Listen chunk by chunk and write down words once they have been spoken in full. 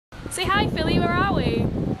Say hi, Philly, where are we?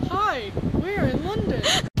 Hi, we're in London.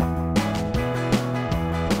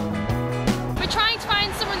 We're trying to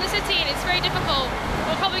find somewhere in the city and it's very difficult.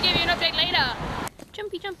 We'll probably give you an update later.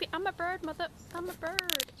 Jumpy, jumpy, I'm a bird, mother. I'm a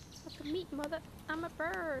bird. Look at me, mother. I'm a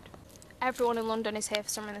bird. Everyone in London is here for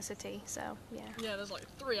somewhere in the city, so yeah. Yeah, there's like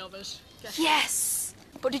 3 of us. Yes!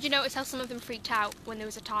 But did you notice how some of them freaked out when there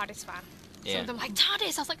was a TARDIS fan? Yeah. Some of them like,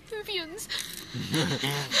 TARDIS! I was like, Whovians!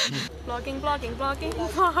 Vlogging, vlogging, vlogging,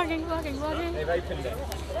 vlogging, vlogging, vlogging. They've opened it.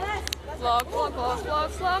 Vlog, vlog, vlog, vlog,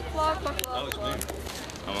 vlog, vlog, vlog, vlog. Oh, it's moving.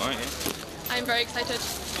 I'm alright, yeah. I'm very excited.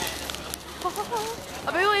 I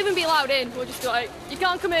bet we'll even be allowed in. We'll just be like, you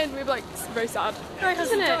can't come in. We'll be like, it's very sad. Right,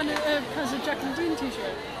 isn't it? Has a Jack and Dean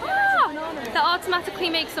t-shirt. Ah, that automatically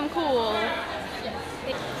makes them cool.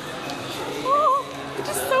 Oh, it's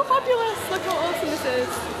just so fabulous. Look how awesome this is.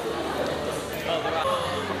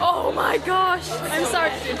 Oh my gosh. I'm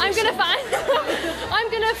sorry. I'm gonna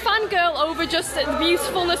fangirl over just the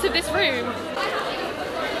beautifulness of this room.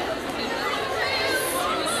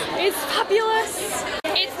 It's fabulous.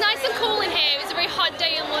 It's nice and cool in here. It's a very hot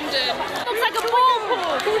day in London. Looks like a ball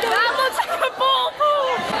pool. That looks like a ball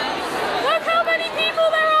pool. Look how many people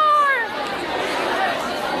there are.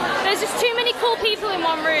 There's just too many cool people in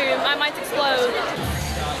one room. I might explode.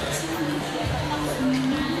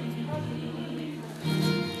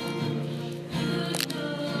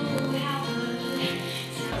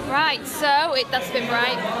 Right, so that's a bit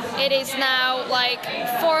bright. It is now like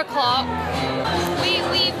 4 o'clock.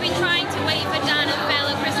 We've been trying to wait for Dan and Phil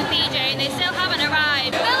and Chris and PJ and they still haven't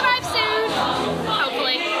arrived. They'll arrive soon,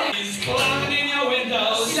 hopefully.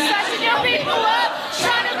 Setting your people up,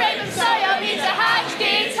 trying to break them so you'll need to hatch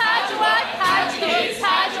kids, hatch what, hatch kids,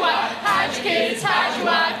 hatch what, hatch kids, hatch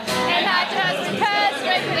what, and hatch us because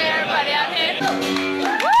we're with everybody out here.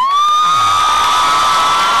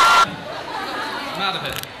 I'm out of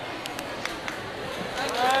it.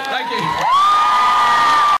 Thank you.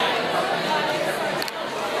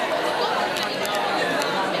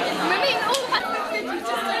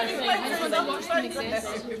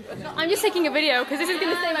 I'm just taking a video because this is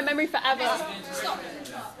going to stay in my memory forever.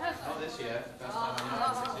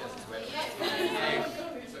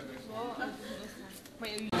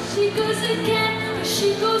 She goes again,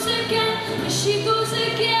 she goes again, she goes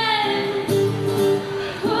again.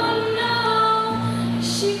 Oh no,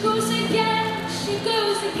 she goes again, she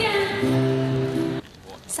goes again.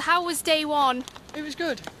 So how was day 1? It was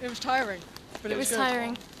good. It was tiring, but it was good.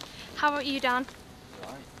 Tiring. How about you, Dan?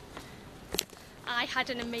 I had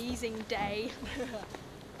an amazing day.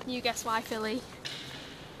 You guess why, Philly?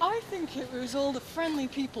 I think it was all the friendly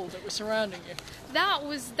people that were surrounding you. That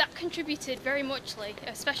contributed very muchly,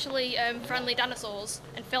 especially friendly dinosaurs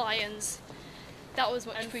and Phil Irons. That was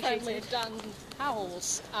much appreciated. Friendly Dan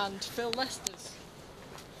Howells and Phil Lesters.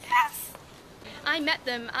 Yes! I met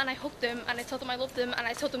them and I hugged them and I told them I loved them and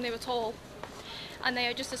I told them they were tall. And they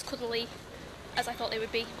are just as cuddly as I thought they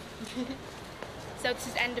would be. So this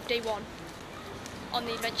is the end of day 1. On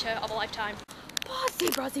the adventure of a lifetime. Oh,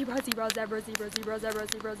 zebra, zebra, zebra, zebra, zebra, zebra, zebra,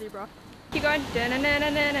 zebra, zebra. Keep going.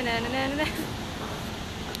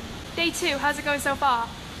 Day 2, how's it going so far?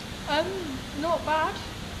 Not bad.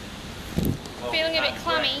 Feeling a bit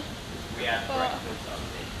clammy. But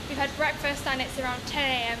we've had breakfast and it's around 10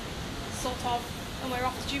 AM, sort of, and we're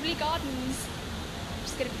off to Jubilee Gardens.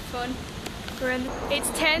 It's gonna be fun. It's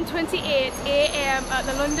 10:28 AM at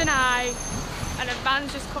the London Eye, and a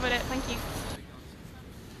van's just covered it. Thank you.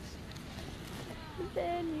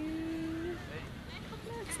 Venue.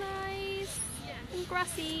 That's nice. And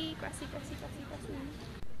grassy, grassy, grassy, grassy, grassy.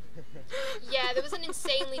 Yeah, there was an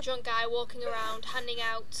insanely drunk guy walking around handing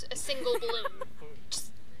out a single balloon.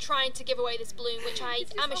 Just trying to give away this balloon, which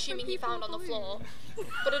I'm assuming he found on the floor.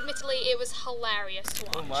 But admittedly, it was hilarious to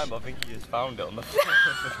watch. Oh my, I think he just found it on the floor.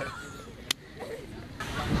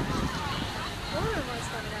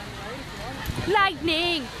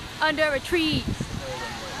 Lightning under a tree.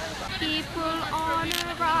 People on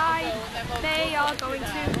a ride, they are going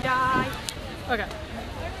to die. Okay.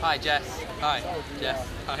 Hi, Jess. Hi, Jess.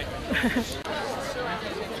 Hi.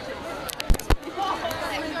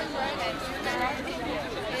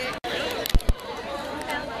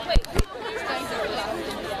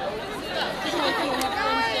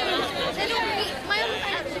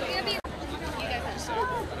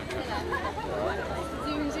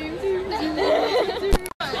 Zoom, zoom, zoom, zoom.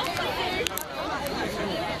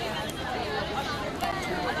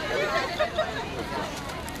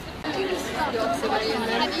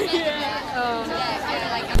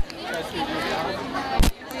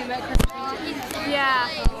 Yeah.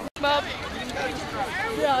 Well,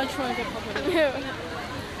 yeah, I'll try and get popular.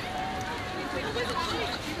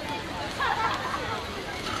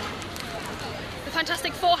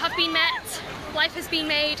 Fantastic Four have been met, life has been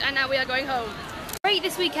made, and now we are going home. Rate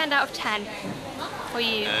this weekend out of 10 for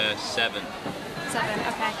you. 7. 7,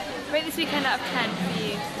 okay. Rate this weekend out of 10 for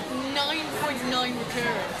you. 9.9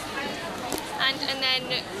 recurring. And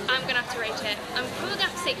then I'm gonna have to rate it. I'm probably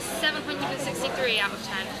gonna have to say 763 out of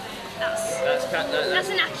 10. That's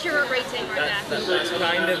an accurate rating right there. That's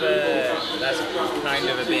kind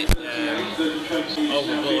of a bit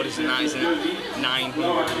overboard, isn't that? Isn't it?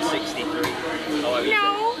 963. Oh,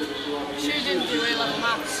 No. She didn't do A-level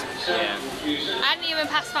maths. Yeah. I didn't even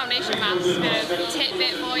pass foundation maths. Bit of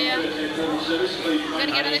tidbit for you. I'm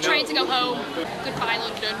gonna get on the train to go home. Goodbye,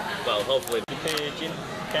 London. Well, hopefully the pigeon,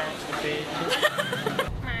 catch the pigeon.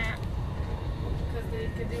 Because they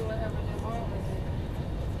could do whatever they want with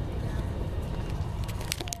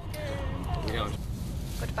it. We don't.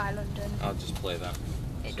 Goodbye, London. I'll just play that.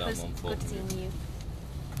 It So was I'm on good seeing you.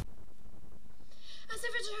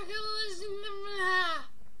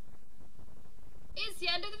 It's the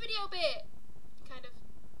end of the video bit. Kind of.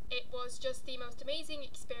 It was just the most amazing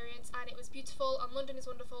experience, and it was beautiful, and London is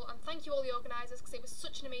wonderful, and thank you all the organisers, because it was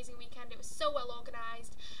such an amazing weekend. It was so well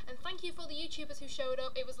organised, and thank you for the YouTubers who showed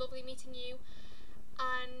up. It was lovely meeting you,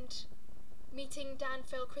 and meeting Dan,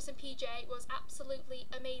 Phil, Chris and PJ was absolutely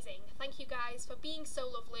amazing. Thank you guys for being so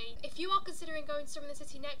lovely. If you are considering going to Summer in the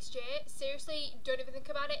City next year, seriously, don't even think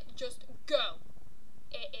about it, just go.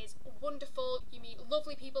 It is wonderful, you meet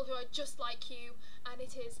lovely people who are just like you, and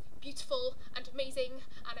it is beautiful and amazing,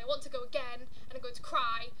 and I want to go again, and I'm going to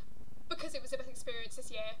cry, because it was the best experience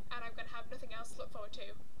this year, and I'm going to have nothing else to look forward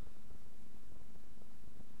to.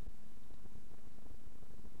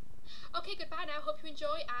 Okay, goodbye now, hope you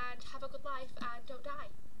enjoy, and have a good life, and don't die.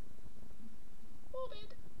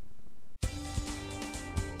 Morbid.